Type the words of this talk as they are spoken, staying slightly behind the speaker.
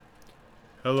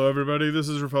Hello, everybody. This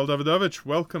is Rafael Davidovich.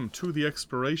 Welcome to the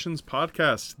Explorations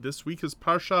Podcast. This week is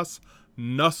Parshas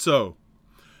Naso.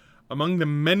 Among the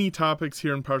many topics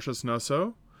here in Parshas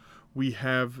Naso, we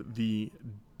have the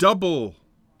double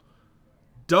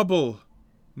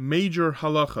major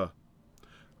halacha.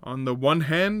 On the one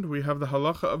hand, we have the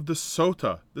halacha of the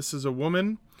sota. This is a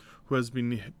woman who has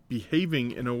been behaving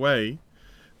in a way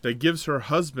that gives her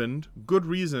husband good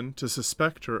reason to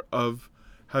suspect her of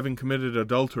having committed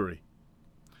adultery.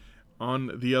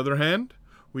 On the other hand,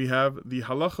 we have the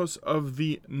halachos of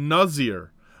the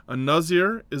Nazir. A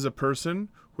Nazir is a person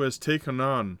who has taken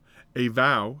on a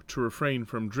vow to refrain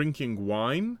from drinking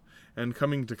wine and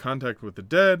coming into contact with the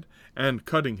dead and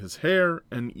cutting his hair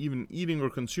and even eating or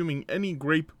consuming any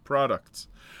grape products.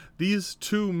 These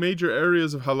two major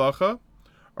areas of halacha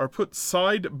are put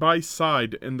side by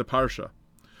side in the Parsha,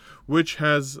 which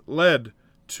has led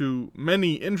to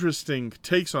many interesting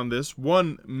takes on this.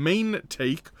 One main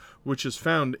take, which is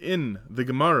found in the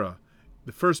Gemara,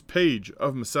 the first page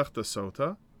of Masechta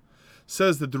Sota,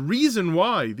 says that the reason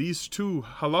why these two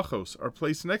halachos are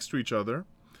placed next to each other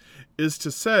is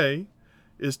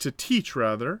to teach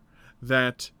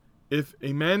that if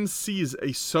a man sees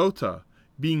a sota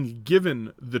being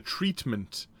given the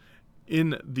treatment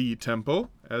in the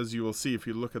temple, as you will see if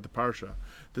you look at the Parsha,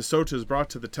 the sota is brought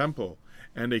to the temple,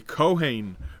 and a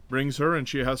Kohen brings her, and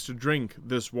she has to drink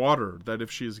this water that,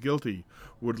 if she is guilty,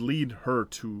 would lead her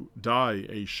to die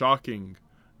a shocking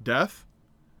death.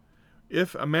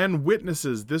 If a man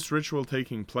witnesses this ritual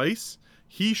taking place,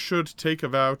 he should take a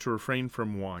vow to refrain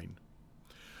from wine.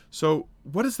 So,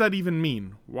 what does that even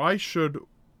mean? Why should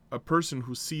a person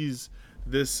who sees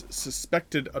this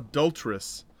suspected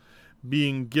adulteress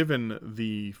being given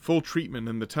the full treatment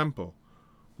in the temple,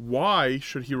 why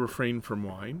should he refrain from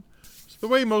wine? So the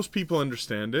way most people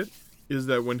understand it is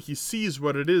that when he sees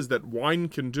what it is that wine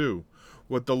can do,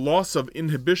 what the loss of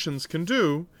inhibitions can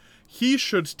do, he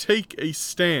should take a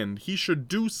stand. He should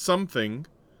do something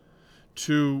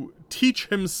to teach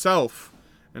himself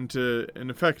and to, in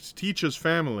effect, teach his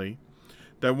family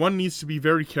that one needs to be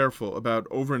very careful about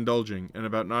overindulging and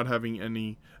about not having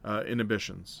any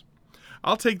inhibitions.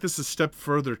 I'll take this a step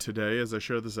further today as I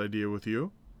share this idea with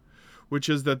you, which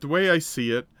is that the way I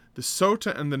see it, the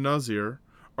Sota and the Nazir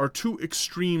are two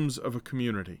extremes of a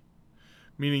community,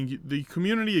 meaning the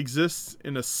community exists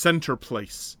in a center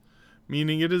place,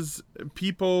 meaning it is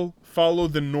people follow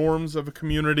the norms of a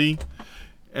community,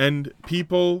 and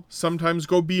people sometimes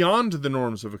go beyond the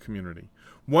norms of a community.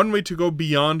 One way to go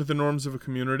beyond the norms of a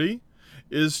community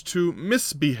is to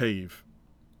misbehave.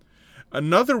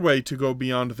 Another way to go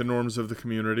beyond the norms of the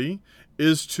community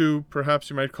is to, perhaps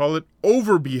you might call it,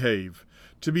 overbehave,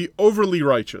 to be overly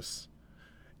righteous.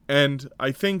 And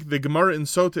I think the Gemara in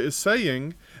Sota is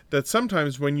saying that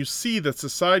sometimes when you see that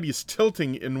society is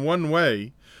tilting in one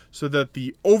way, so that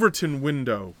the Overton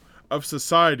window of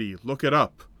society, look it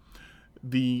up,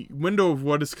 the window of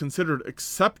what is considered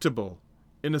acceptable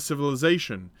in a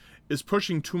civilization is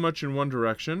pushing too much in one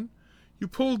direction, you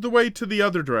pull the way to the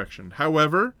other direction.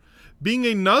 However, being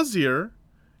a Nazir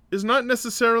is not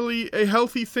necessarily a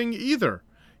healthy thing either.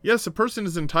 Yes, a person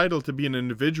is entitled to be an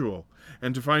individual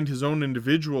and to find his own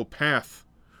individual path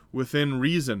within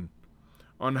reason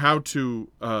on how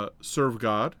to serve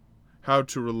God, how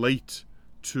to relate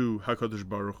to HaKadosh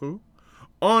Baruch Hu.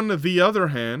 On the other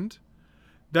hand,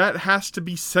 that has to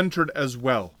be centered as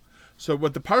well. So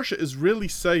what the Parsha is really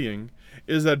saying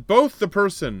is that both the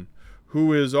person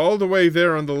who is all the way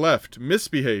there on the left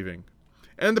misbehaving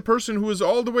and the person who is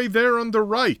all the way there on the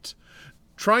right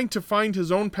trying to find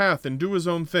his own path and do his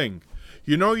own thing,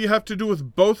 you know you have to do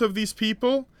with both of these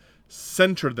people?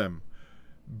 Center them.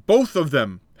 Both of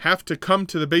them have to come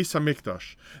to the Beis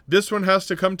HaMikdash. This one has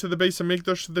to come to the Beis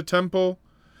HaMikdash, to the temple,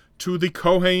 to the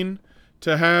Kohen,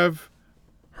 to have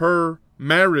her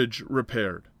marriage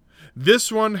repaired.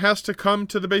 This one has to come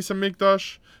to the Beis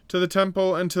HaMikdash, to the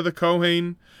temple, and to the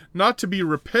Kohen, not to be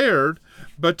repaired,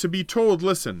 but to be told,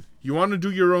 listen, you want to do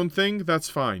your own thing? That's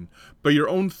fine. But your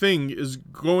own thing is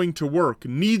going to work,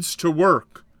 needs to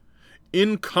work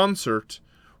in concert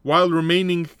while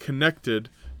remaining connected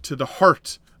to the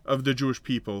heart of the Jewish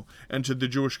people and to the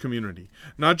Jewish community.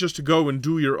 Not just to go and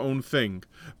do your own thing,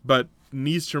 but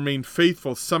needs to remain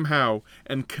faithful somehow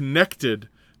and connected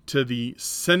to the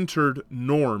centered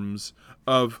norms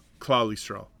of Klal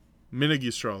Yisrael, Minhag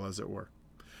Yisrael, as it were.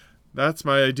 That's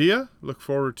my idea. Look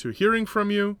forward to hearing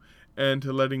from you and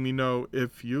to letting me know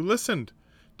if you listened.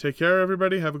 Take care,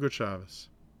 everybody. Have a good Shabbos.